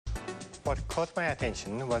What caught my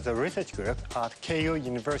attention was a research group at Keio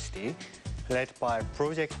University led by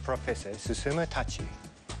project professor Susumu Tachi.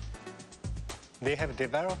 They have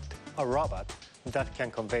developed a robot that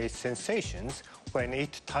can convey sensations when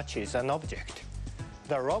it touches an object.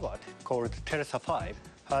 The robot, called Telsa 5,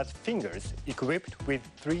 has fingers equipped with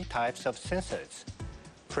 3 types of sensors: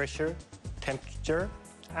 pressure, temperature,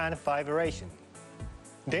 and vibration.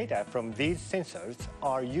 Data from these sensors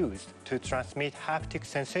are used to transmit haptic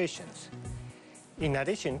sensations. In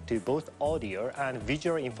addition to both audio and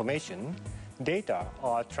visual information, data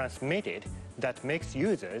are transmitted that makes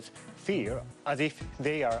users feel as if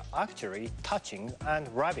they are actually touching and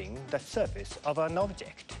rubbing the surface of an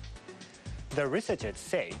object. The researchers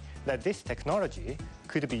say that this technology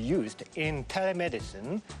could be used in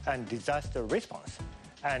telemedicine and disaster response,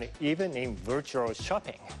 and even in virtual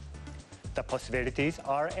shopping. The possibilities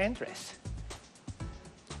are endless.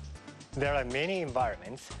 There are many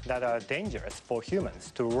environments that are dangerous for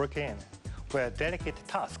humans to work in, where delicate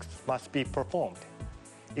tasks must be performed.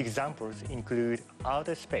 Examples include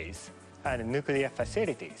outer space and nuclear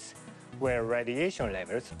facilities, where radiation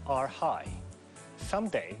levels are high.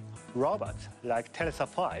 Someday, robots like Telsa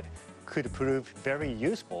 5 could prove very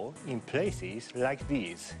useful in places like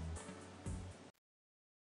these.